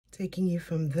taking you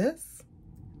from this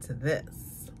to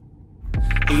this.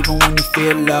 Even when you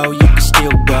feel low, you can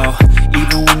still go.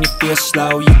 Even when you feel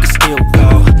slow, you can still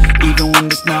go. Even when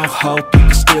there's no hope, you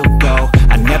can still go.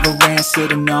 I never answer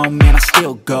to no, man, I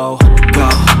still go. Go,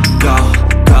 go,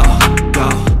 go, go.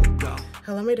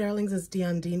 Hello my darlings, it's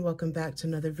Dean. Welcome back to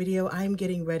another video. I'm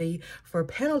getting ready for a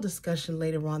panel discussion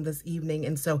later on this evening,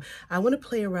 and so I want to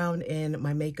play around in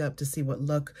my makeup to see what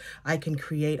look I can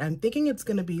create. I'm thinking it's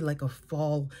going to be like a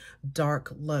fall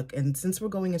dark look, and since we're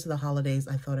going into the holidays,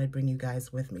 I thought I'd bring you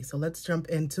guys with me. So let's jump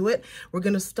into it. We're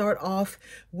going to start off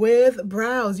with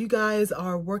brows. You guys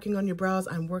are working on your brows.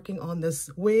 I'm working on this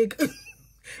wig.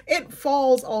 It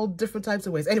falls all different types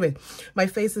of ways. Anyway, my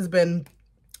face has been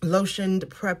lotioned,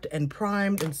 prepped, and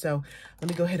primed, and so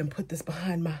let me go ahead and put this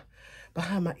behind my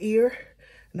ear,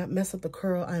 not mess up the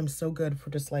curl. I am so good for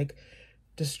just like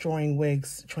destroying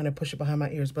wigs, trying to push it behind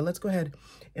my ears, but let's go ahead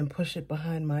and push it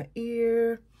behind my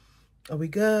ear. Are we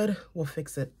good? We'll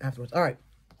fix it afterwards. All right,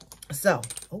 so,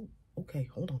 oh, okay,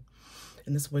 hold on.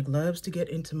 And this wig loves to get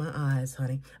into my eyes,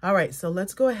 honey. All right, so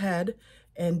let's go ahead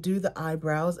and do the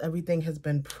eyebrows. Everything has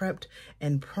been prepped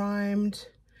and primed.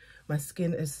 My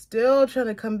skin is still trying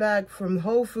to come back from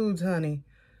Whole Foods, honey.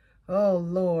 Oh,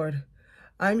 Lord.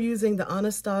 I'm using the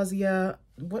Anastasia,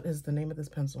 what is the name of this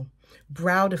pencil?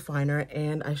 Brow Definer,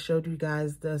 and I showed you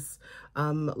guys this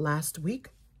last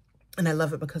week, and I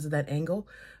love it because of that angle.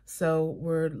 So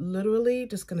we're literally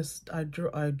just going to, I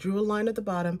drew a line at the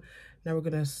bottom. Now we're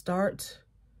going to start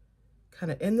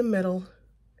kind of in the middle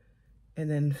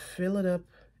and then fill it up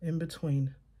in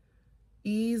between.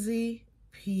 Easy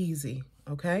peasy,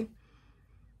 okay?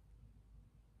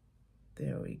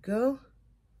 There we go.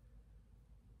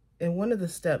 And one of the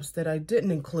steps that I didn't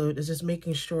include is just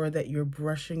making sure that you're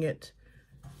brushing it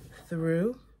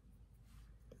through.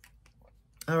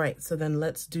 All right, so then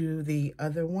let's do the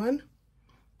other one.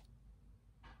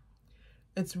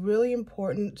 It's really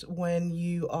important when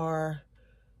you are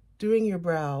doing your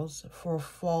brows for a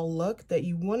fall look that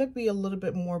you want to be a little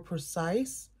bit more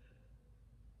precise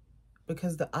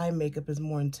because the eye makeup is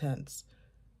more intense.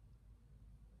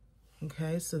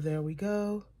 Okay, so there we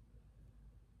go.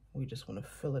 We just want to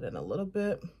fill it in a little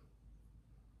bit.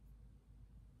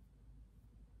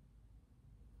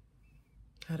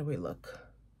 How do we look?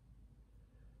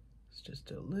 Let's just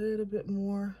do a little bit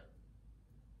more.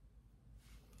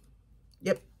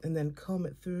 Yep, and then comb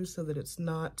it through so that it's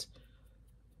not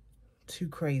too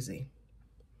crazy.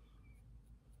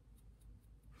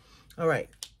 All right,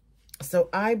 so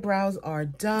eyebrows are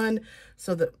done.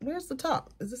 So where's the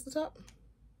top? Is this the top?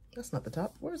 That's not the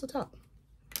top. Where's the top?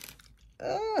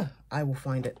 I will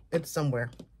find it. It's somewhere.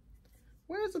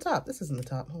 Where is the top? This isn't the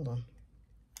top. Hold on.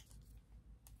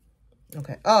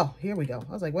 Okay. Oh, here we go.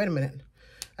 I was like, wait a minute.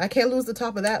 I can't lose the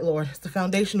top of that, Lord. It's the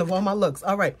foundation of all my looks.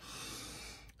 All right.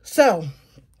 So,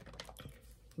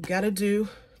 we got to do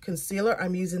concealer.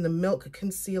 I'm using the Milk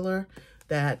concealer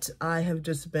that I have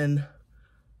been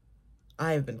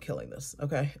killing this,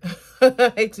 okay?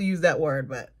 I hate to use that word,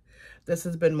 but this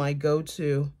has been my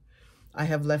go-to. I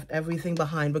have left everything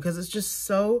behind because it's just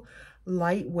so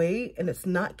lightweight and it's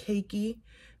not cakey.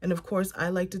 And of course, I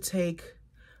like to take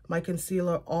my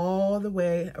concealer all the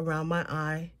way around my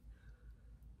eye.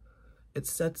 It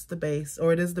sets the base,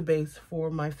 or it is the base for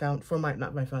my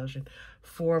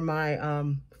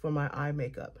eye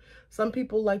makeup. Some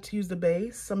people like to use the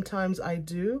base. Sometimes I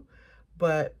do,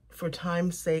 but for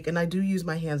time's sake, and I do use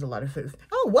my hands a lot.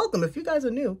 Oh, welcome. If you guys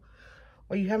are new,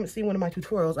 or you haven't seen one of my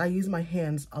tutorials, I use my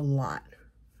hands a lot.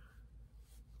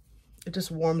 It just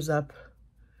warms up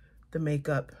the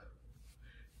makeup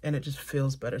and it just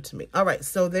feels better to me. All right,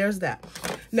 so there's that.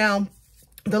 Now,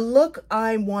 the look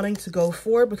I'm wanting to go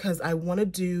for, because I want to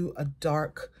do a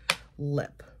dark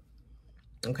lip.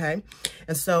 Okay,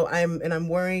 and so I'm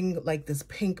wearing like this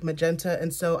pink magenta,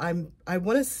 and so I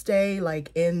want to stay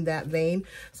like in that vein.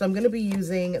 So I'm going to be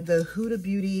using the Huda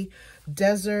Beauty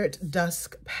Desert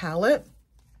Dusk palette.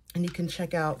 And you can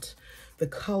check out the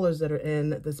colors that are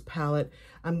in this palette.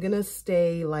 I'm going to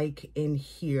stay like in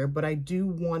here, but I do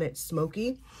want it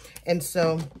smoky. And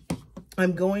so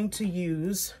I'm going to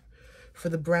use, for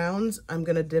the browns, I'm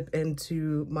going to dip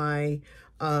into my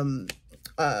Dose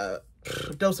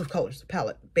of Colors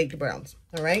palette, Baked Browns.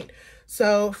 All right.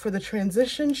 So for the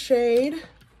transition shade,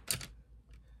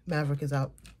 Maverick is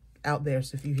out there.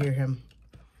 So if you hear him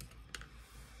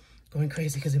going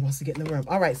crazy because he wants to get in the room.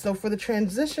 All right, so for the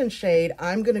transition shade,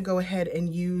 I'm going to go ahead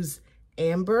and use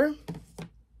Amber.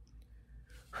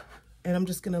 And I'm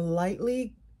just going to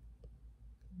lightly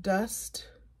dust.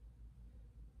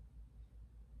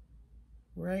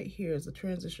 Right here is the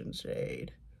transition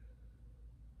shade.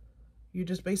 You're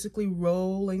just basically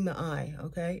rolling the eye,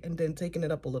 okay? And then taking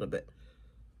it up a little bit,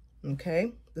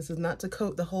 okay? This is not to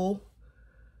coat the whole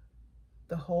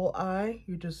eye.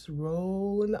 You're just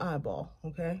rolling the eyeball,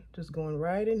 okay? Just going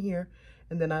right in here.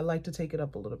 And then I like to take it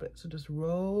up a little bit. So just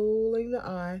rolling the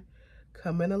eye,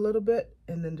 come in a little bit,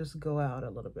 and then just go out a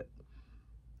little bit,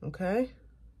 okay?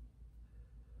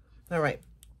 All right,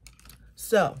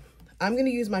 so I'm gonna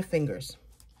use my fingers.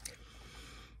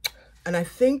 And I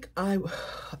think I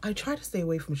try to stay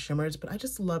away from shimmers, but I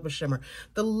just love a shimmer.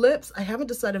 The lips, I haven't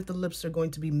decided if the lips are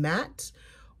going to be matte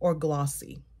or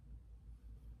glossy.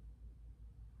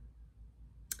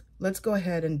 Let's go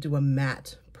ahead and do a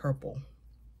matte purple.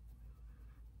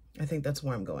 I think that's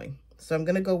where I'm going. So I'm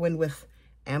gonna go in with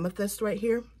amethyst right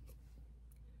here.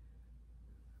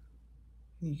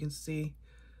 You can see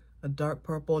a dark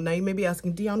purple. Now you may be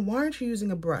asking, Dion, why aren't you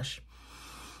using a brush?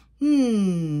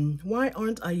 Why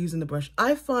aren't I using the brush?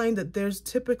 I find that there's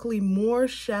typically more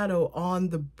shadow on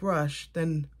the brush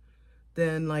than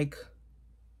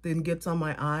gets on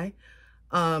my eye.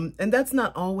 And that's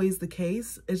not always the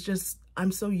case. It's just,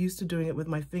 I'm so used to doing it with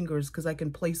my fingers because I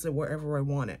can place it wherever I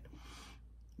want it,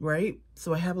 right?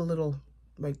 So I have a little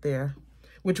right there,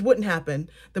 which wouldn't happen.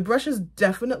 The brush is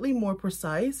definitely more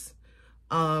precise.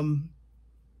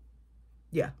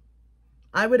 Yeah,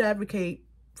 I would advocate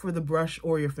for the brush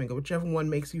or your finger, whichever one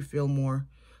makes you feel more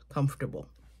comfortable.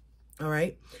 All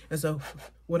right. And so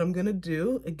what I'm going to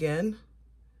do again,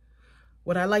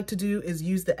 what I like to do is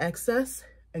use the excess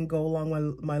and go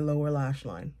along my lower lash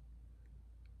line.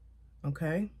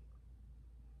 Okay.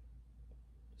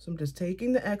 So I'm just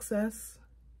taking the excess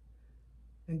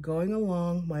and going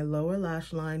along my lower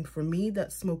lash line. For me,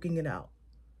 that's smoking it out.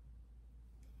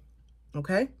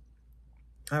 Okay.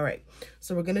 All right.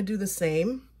 So we're going to do the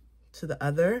same to the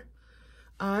other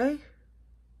eye.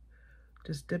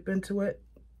 Just dip into it.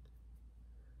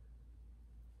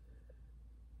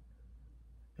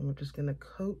 And we're just going to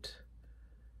coat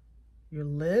your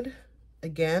lid.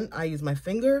 Again, I use my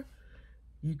finger.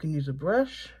 You can use a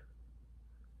brush.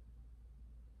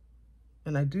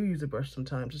 And I do use a brush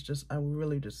sometimes. It's just, I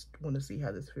really just want to see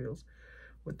how this feels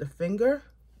with the finger.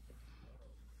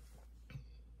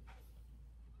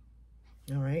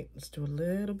 All right, let's do a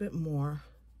little bit more.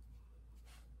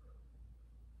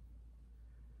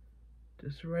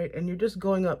 Just right, and you're just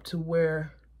going up to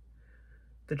where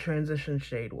the transition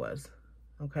shade was,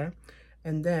 okay?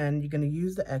 And then you're gonna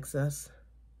use the excess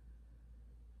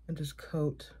and just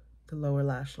coat the lower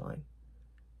lash line.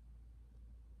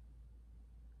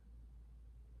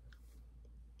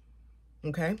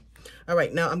 Okay, all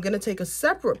right, now I'm gonna take a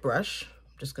separate brush.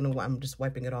 I'm just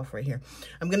wiping it off right here.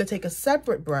 I'm gonna take a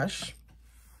separate brush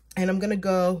and I'm gonna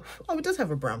go, oh, it does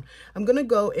have a brown. I'm gonna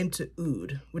go into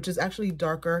Oud, which is actually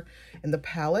darker in the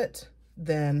palette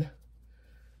than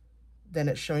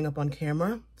it's showing up on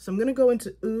camera. So I'm gonna go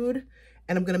into Oud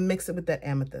and I'm gonna mix it with that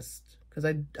amethyst because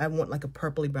I want like a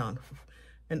purpley brown.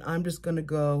 And I'm just gonna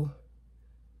go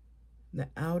in the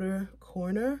outer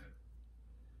corner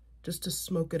just to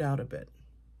smoke it out a bit.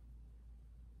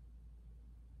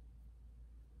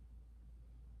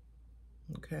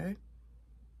 Okay.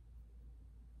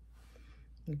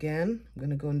 Again, I'm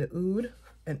gonna go into Oud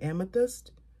and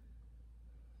amethyst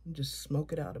and just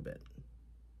smoke it out a bit.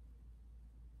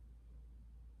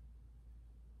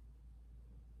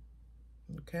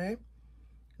 Okay,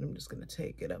 and I'm just gonna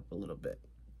take it up a little bit.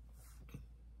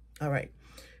 All right,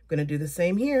 I'm gonna do the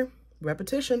same here,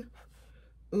 repetition.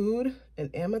 Oud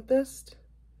and amethyst,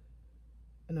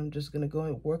 and I'm just gonna go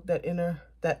and work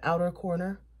that outer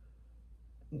corner.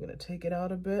 I'm gonna take it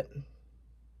out a bit.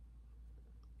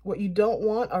 What you don't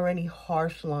want are any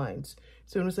harsh lines.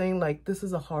 See what I'm saying? Like this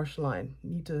is a harsh line.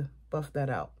 You need to buff that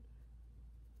out.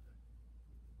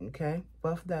 Okay,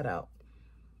 buff that out.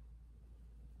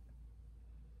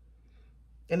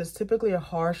 And it's typically a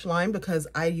harsh line because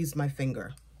I used my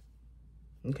finger.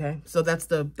 Okay, so that's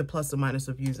the plus or minus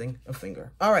of using a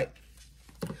finger. All right.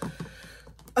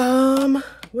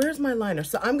 Where's my liner?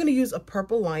 So I'm gonna use a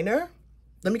purple liner.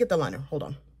 Let me get the liner, hold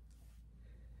on.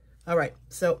 All right,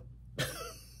 so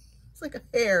it's like a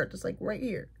hair, just like right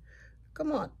here.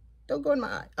 Come on, don't go in my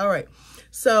eye. All right,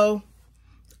 so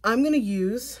I'm gonna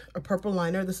use a purple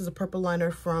liner. This is a purple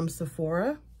liner from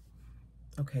Sephora.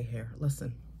 Okay, hair,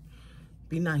 listen,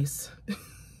 be nice.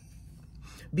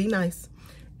 Be nice.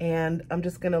 And I'm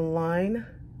just gonna line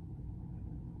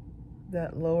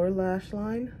that lower lash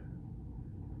line.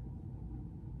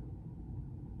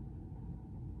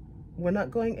 We're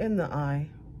not going in the eye.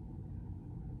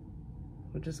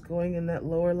 We're just going in that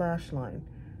lower lash line.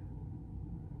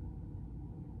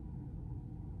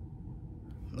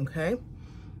 Okay,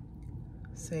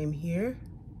 same here.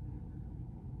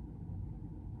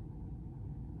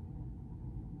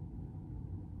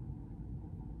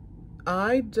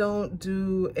 I don't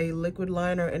do a liquid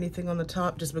liner or anything on the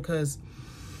top just because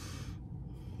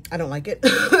I don't like it.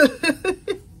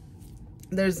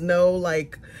 There's no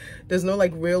like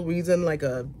real reason,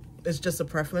 it's just a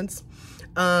preference.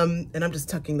 And I'm just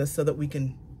tucking this so that we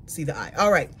can see the eye. All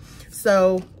right,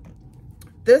 so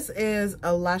this is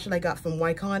a lash that I got from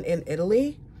Wycon in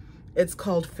Italy. It's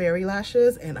called Fairy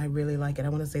Lashes, and I really like it. I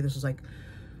want to say this was like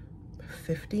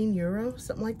 15 euro,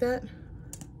 something like that.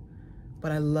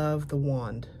 But I love the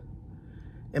wand.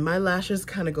 And my lashes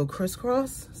kind of go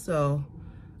crisscross, so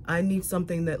I need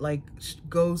something that like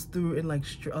goes through and like,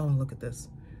 oh, look at this.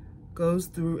 Goes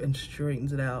through and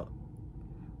straightens it out.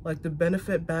 Like the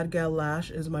Benefit Bad Gal Lash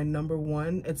is my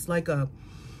 #1. It's like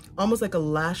almost like a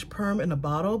lash perm in a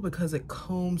bottle because it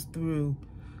combs through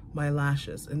my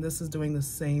lashes. And this is doing the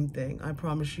same thing. I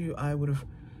promise you, I would have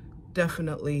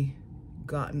definitely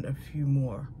gotten a few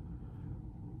more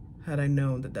had I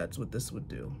known that that's what this would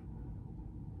do.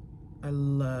 I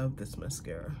love this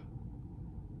mascara.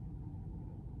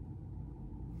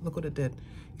 Look what it did.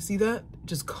 You see that?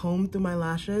 Just combed through my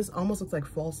lashes. Almost looks like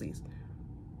falsies.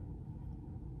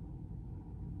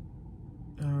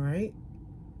 All right.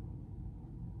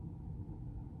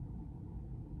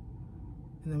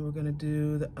 And then we're gonna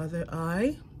do the other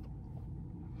eye.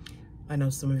 I know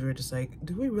some of you are just like,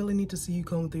 do we really need to see you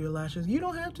comb through your lashes? You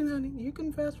don't have to, honey. You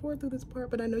can fast forward through this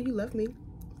part, but I know you love me.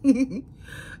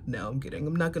 No, I'm kidding.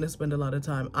 I'm not gonna spend a lot of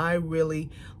time. I really,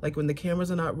 like when the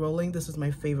cameras are not rolling, this is my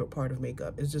favorite part of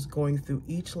makeup. It's just going through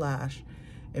each lash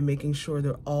and making sure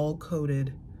they're all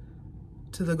coated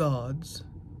to the gods.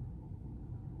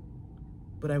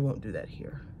 But I won't do that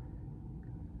here.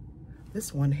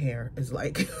 This one hair is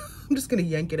like, I'm just gonna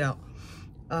yank it out.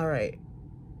 All right,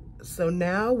 so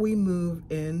now we move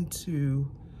into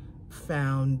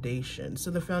foundation.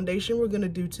 So the foundation we're gonna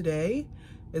do today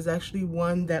is actually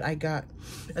one that I got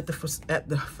at the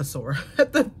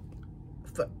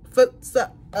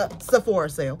Sephora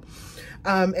sale.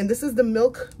 And this is the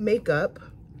Milk Makeup.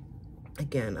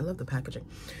 Again, I love the packaging.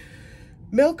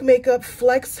 Milk Makeup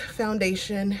Flex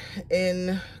Foundation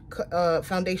in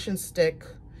foundation stick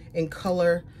in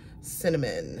color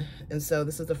Cinnamon. And so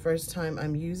this is the first time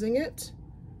I'm using it.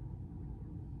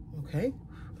 Okay.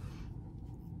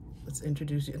 Let's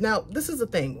introduce you. Now, this is the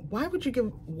thing. Why would you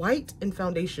give white and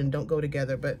foundation don't go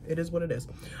together? But it is what it is.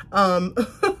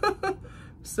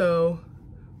 So,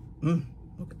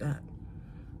 look at that.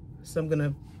 So I'm going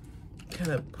to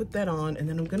kind of put that on, and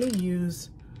then I'm going to use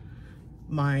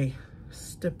my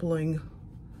stippling.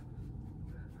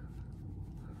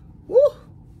 Woo!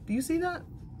 Do you see that?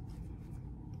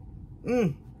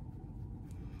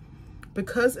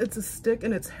 Because it's a stick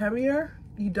and it's heavier,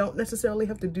 you don't necessarily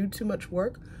have to do too much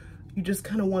work. You just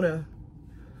kind of want to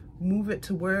move it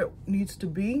to where it needs to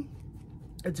be.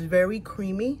 It's very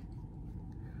creamy.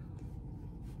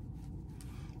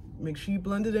 Make sure you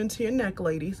blend it into your neck,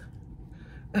 ladies.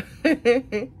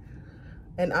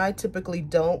 And I typically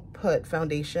don't put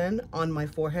foundation on my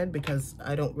forehead because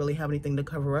I don't really have anything to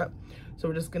cover up. So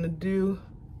we're just gonna do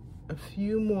a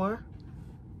few more.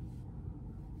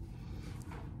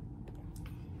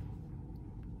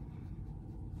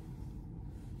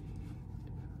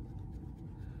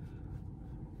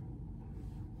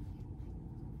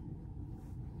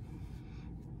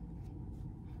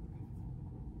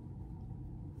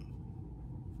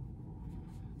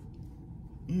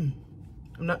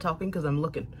 I'm not talking because I'm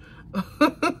looking.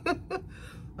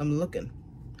 I'm looking.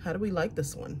 How do we like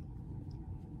this one?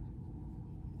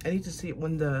 I need to see it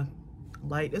when the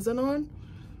light isn't on.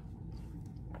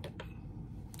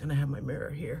 And I have my mirror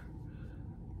here.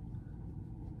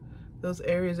 Those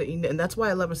areas that you need, and that's why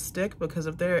I love a stick, because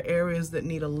if there are areas that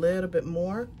need a little bit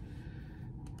more,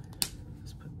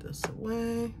 let's put this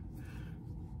away.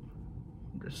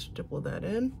 Just stipple that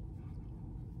in.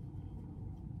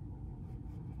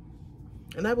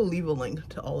 And I will leave a link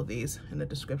to all of these in the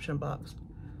description box.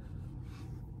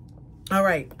 All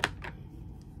right.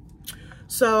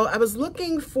 So I was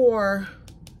looking for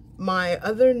my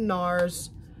other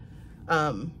NARS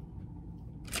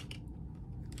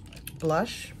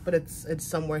blush, but it's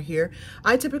somewhere here.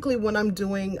 I typically, when I'm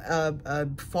doing a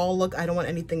fall look, I don't want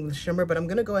anything with shimmer, but I'm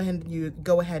gonna go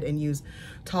ahead and use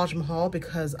Taj Mahal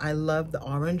because I love the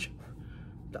orange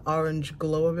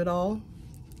glow of it all.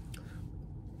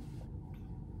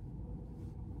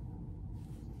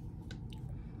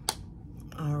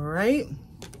 All right,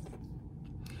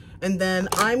 and then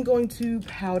I'm going to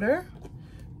powder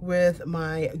with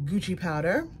my Gucci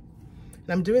powder. And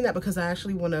I'm doing that because I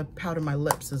actually want to powder my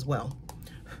lips as well.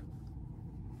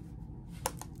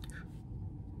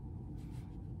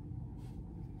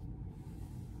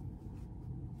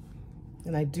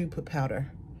 And I do put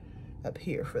powder up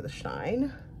here for the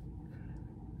shine.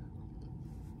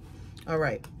 All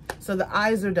right, so the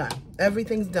eyes are done.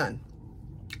 Everything's done.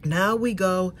 Now we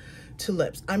go to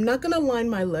lips. I'm not gonna line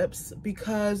my lips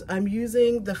because I'm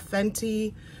using the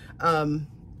Fenty,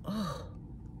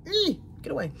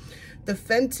 get away. The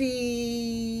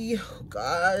Fenty, oh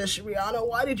gosh, Rihanna,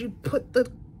 why did you put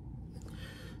the,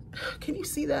 can you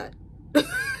see that?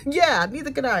 Yeah,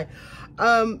 neither can I.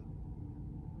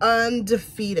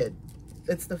 Undefeated.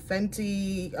 It's the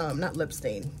Fenty, not lip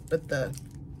stain, but the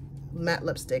matte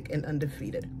lipstick in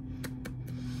Undefeated.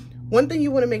 One thing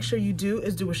you want to make sure you do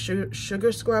is do a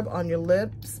sugar scrub on your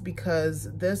lips, because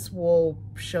this will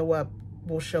show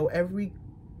every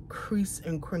crease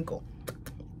and crinkle.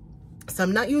 So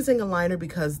I'm not using a liner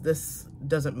because this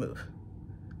doesn't move.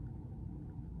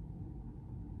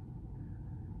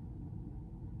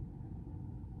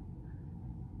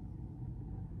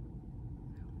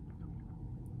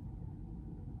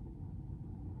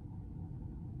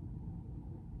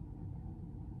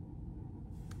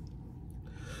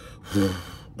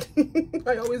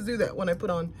 I always do that when I put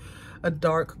on a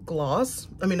dark gloss,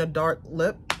 a dark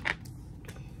lip.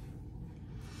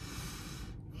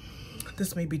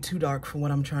 This may be too dark for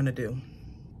what I'm trying to do.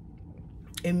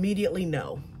 Immediately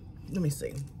no. Let me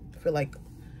see. I feel like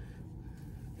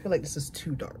this is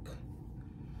too dark.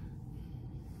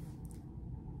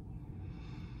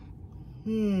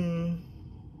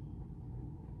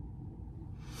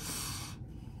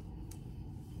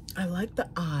 I like the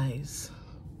eyes,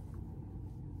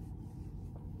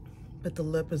 but the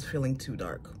lip is feeling too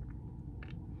dark.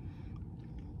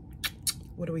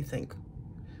 What do we think?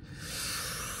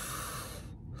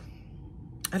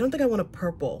 I don't think I want a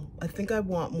purple. I think I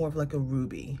want more of like a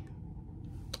ruby.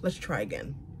 Let's try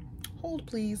again. Hold,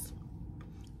 please.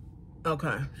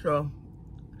 Okay, so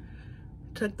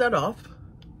take that off.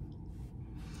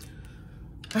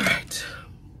 All right,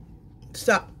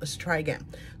 stop. Let's try again.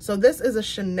 So this is a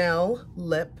Chanel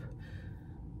lip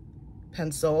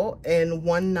pencil in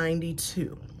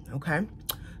 192, okay?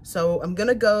 So I'm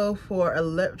gonna go for a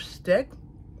lipstick,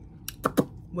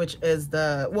 which is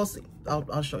the, we'll see.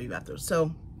 I'll show you after.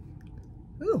 So,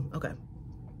 ooh, okay.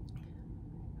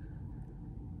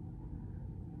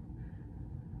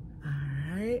 All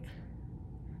right.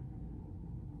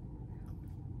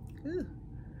 Ooh.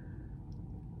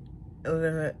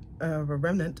 A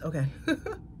remnant, okay. All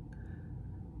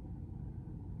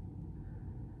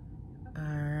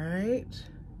right.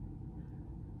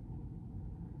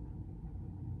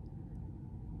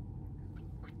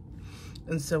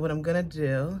 And so what I'm gonna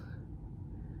do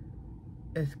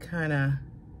is kind of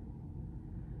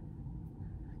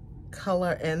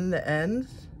color in the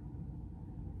ends,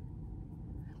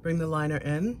 bring the liner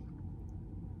in.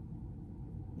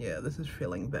 Yeah, this is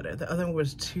feeling better. The other one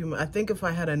was too much. I think if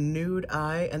I had a nude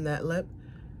eye and that lip,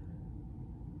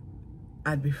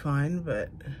 I'd be fine, but.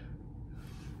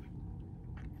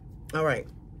 All right,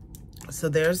 so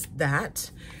there's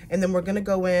that. And then we're gonna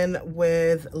go in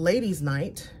with Ladies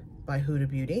Night by Huda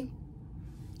Beauty.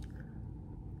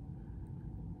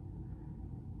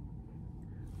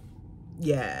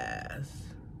 Yes,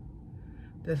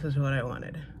 this is what I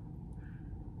wanted.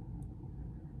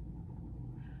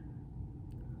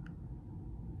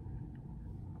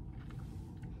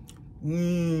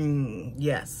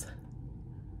 Yes.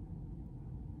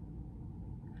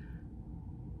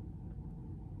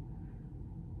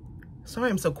 Sorry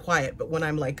I'm so quiet, but when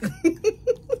I'm like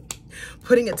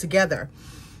putting it together,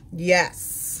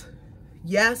 yes,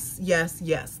 yes, yes,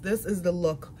 yes. This is the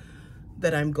look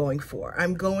that I'm going for.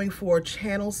 I'm going for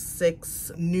Channel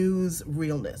 6 news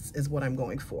realness is what I'm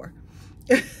going for.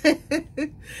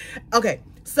 Okay,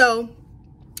 so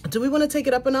do we want to take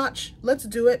it up a notch? Let's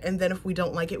do it, and then if we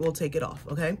don't like it, we'll take it off,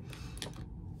 okay?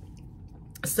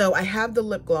 So I have the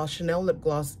lip gloss, Chanel lip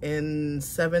gloss in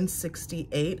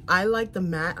 768. I like the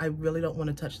matte. I really don't want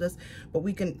to touch this, but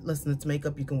we can, listen, it's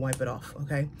makeup, you can wipe it off,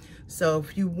 okay? So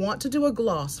if you want to do a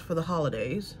gloss for the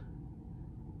holidays,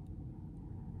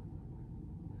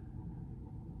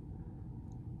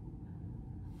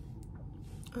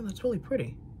 oh, that's really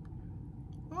pretty.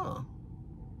 Oh,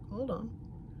 hold on.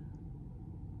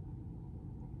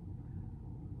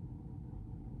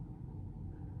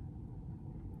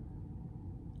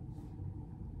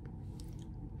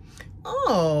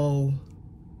 Oh,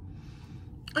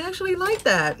 I actually like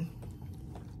that.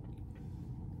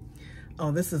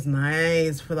 Oh, this is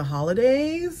nice for the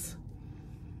holidays.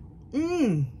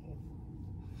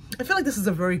 I feel like this is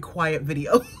a very quiet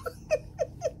video.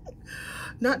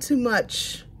 Not too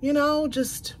much, you know,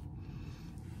 just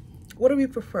what do we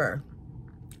prefer?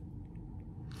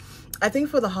 I think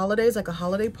for the holidays, like a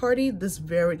holiday party, this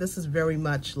is very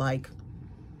much like,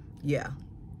 yeah.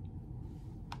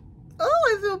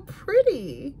 Oh, I feel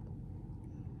pretty.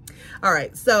 All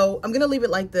right, so I'm gonna leave it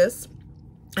like this.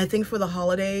 I think for the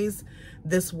holidays,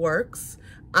 this works.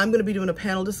 I'm gonna be doing a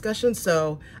panel discussion,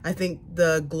 so I think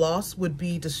the gloss would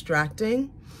be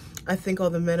distracting. I think all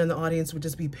the men in the audience would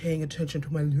just be paying attention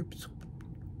to my lips.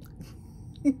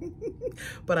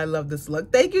 But I love this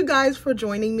look. Thank you guys for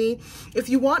joining me. If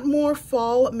you want more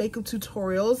fall makeup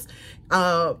tutorials,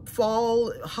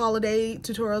 fall holiday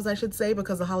tutorials, I should say,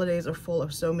 because the holidays are full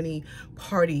of so many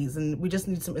parties and we just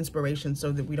need some inspiration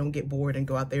so that we don't get bored and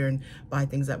go out there and buy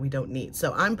things that we don't need.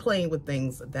 So I'm playing with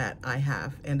things that I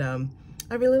have, and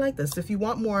I really like this. If you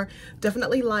want more,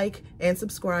 definitely like and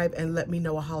subscribe and let me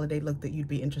know a holiday look that you'd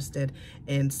be interested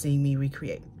in seeing me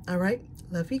recreate. All right,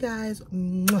 love you guys.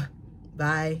 Mwah.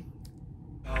 Bye.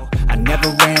 I never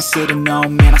ran, said no,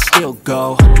 man, I still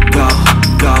go.